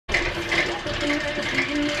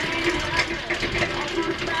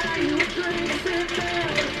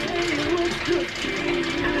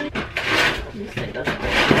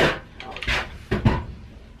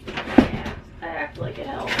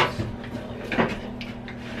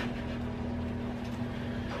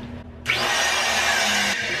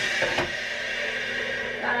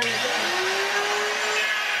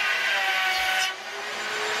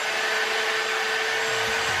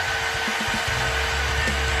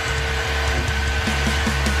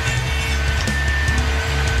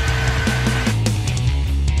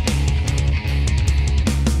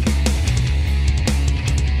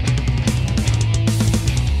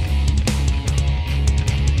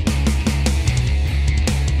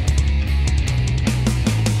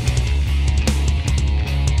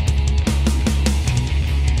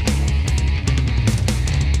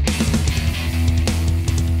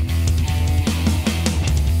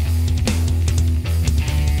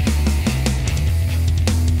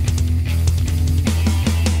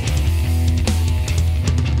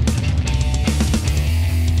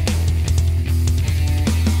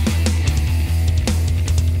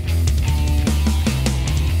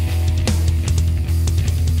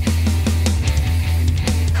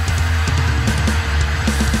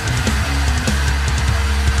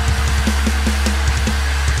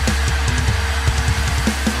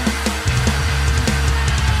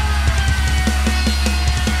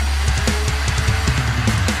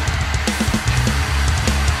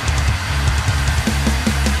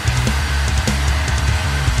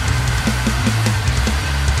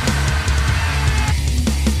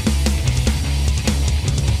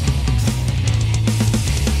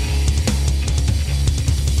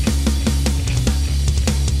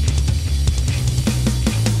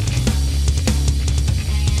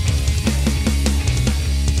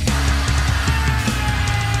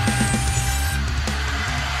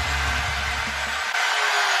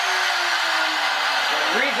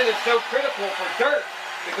reason it's so critical for dirt,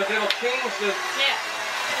 because it'll change the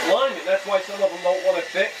alignment. That's why some of them don't want to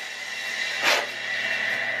fit.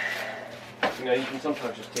 You know, you can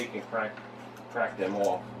sometimes just take and crack them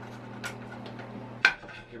off.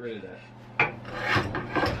 Get rid of that.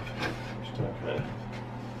 Just gonna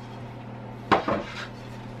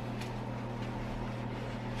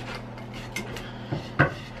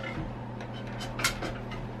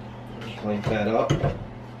clean that up and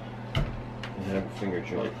have a finger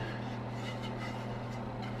joint.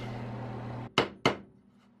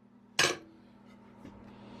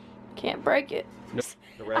 Can't break it. Nope.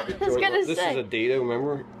 The rabbit I was joint. gonna This say. is a dado,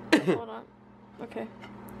 remember? Hold on. Okay.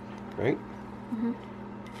 Right? Mhm.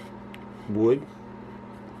 Wood.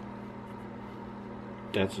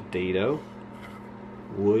 That's a dado.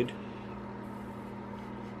 Wood.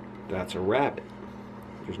 That's a rabbit.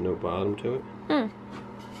 There's no bottom to it. Hmm.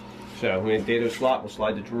 So when a dado slot, we'll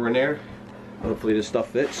slide the drawer in there. Hopefully this stuff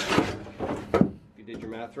fits. If you did your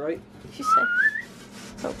math right. She said.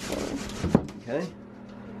 Hopefully. Okay.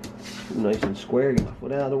 Nice and square. Get my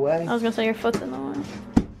foot out of the way. I was gonna say your foot's in the way.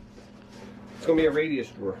 It's gonna be a radius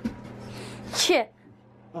drawer. Shit.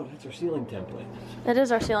 Oh, that's our ceiling template. That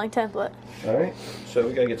is our ceiling template. All right. So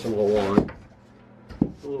we gotta get some Lawan.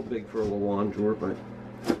 A little big for a Lawan drawer, but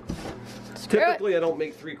typically I don't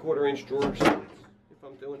make 3/4 inch drawers. If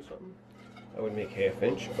I'm doing something, I would make 1/2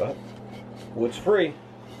 inch, but wood's free.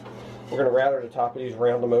 We're gonna router the top of these,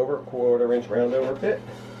 round them over, 1/4 inch round over pit.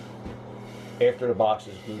 After the box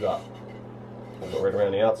is glued up. We'll go right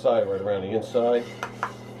around the outside, right around the inside.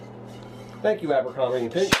 Thank you, Abercrombie &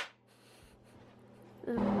 Fitch.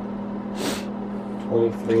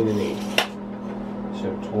 23 1/8. So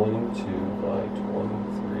 22 by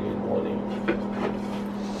 23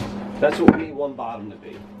 1/8. That's what we need one bottom to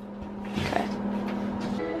be. Okay.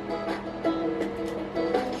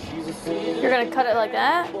 You're gonna cut it like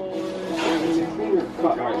that?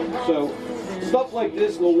 Alright, so stuff like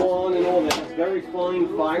this, Lawan and all that, has very fine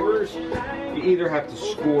fibers. You either have to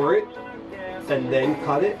score it and then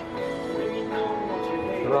cut it,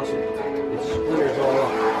 or else it splinters all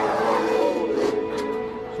up.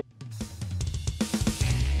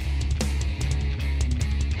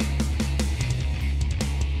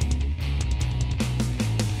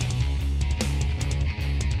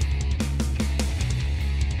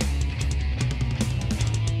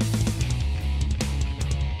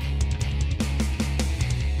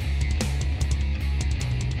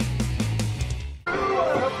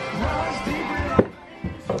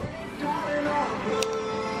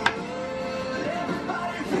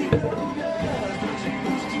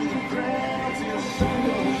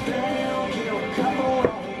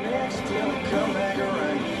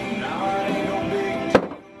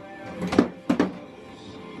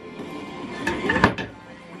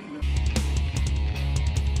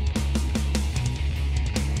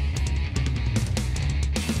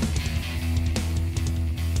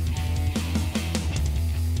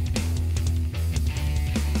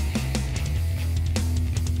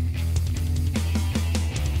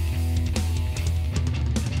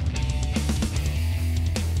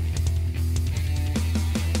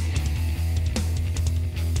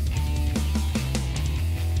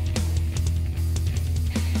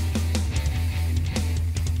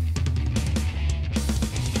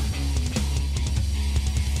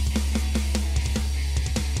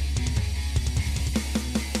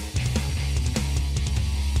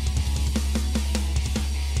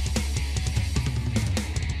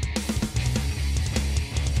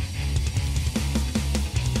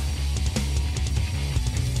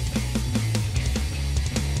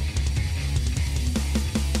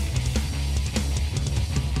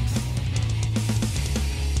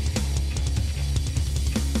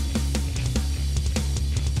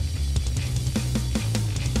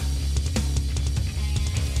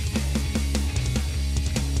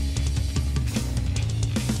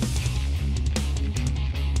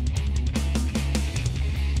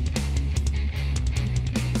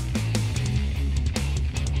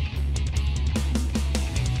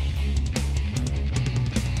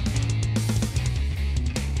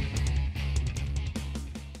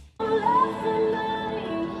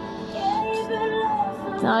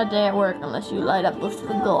 It's not a day at work unless you light up with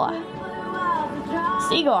cigar.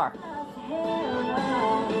 Cigar.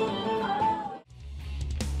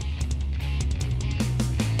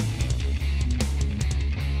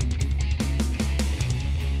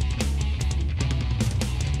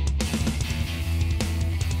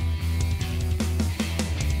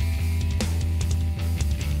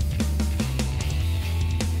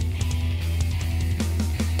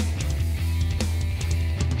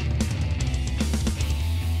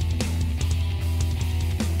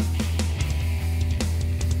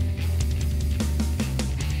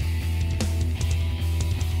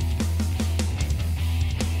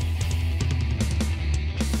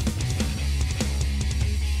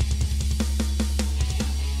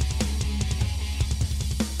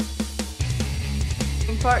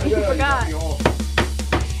 part you forgot.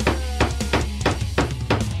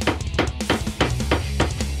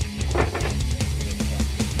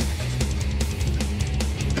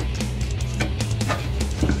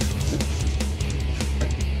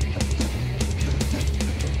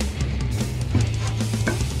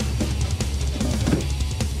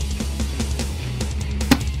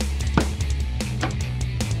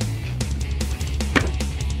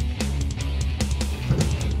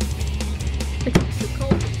 It's too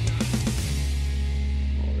cold.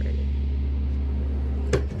 Already.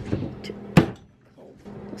 Too cold.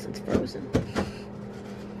 Unless it's frozen.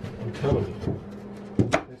 I'm telling you.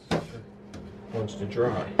 This wants to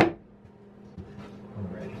dry.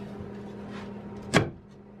 Already.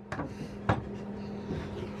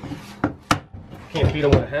 Can't beat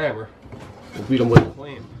them with a hammer. We'll beat them with a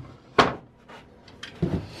clamp.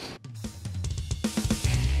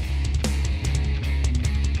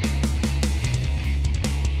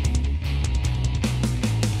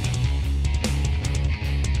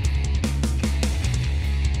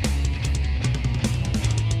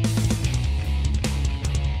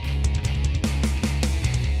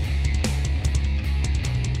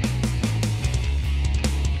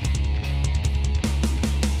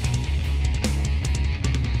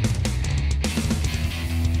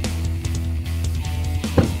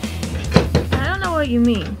 What you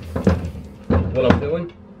mean? What I'm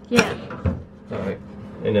doing? Yeah. Alright.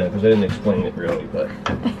 I know, because I didn't explain it really, but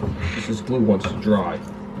this glue wants to dry.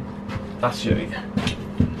 I'll show you.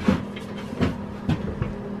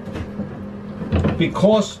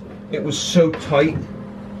 Because it was so tight,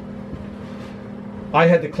 I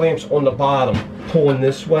had the clamps on the bottom pulling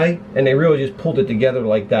this way, and they really just pulled it together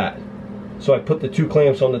like that. So I put the two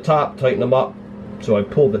clamps on the top, tightened them up, so I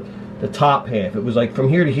pulled the top half. It was like from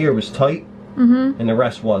here to here was tight, and the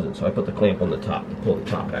rest wasn't, so I put the clamp on the top to pull the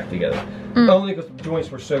top back together. Only because the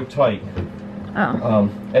joints were so tight.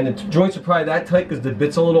 Oh. And the joints are probably that tight because the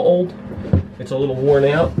bit's a little old. It's a little worn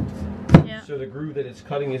out. Yeah. So the groove that it's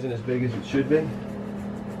cutting isn't as big as it should be.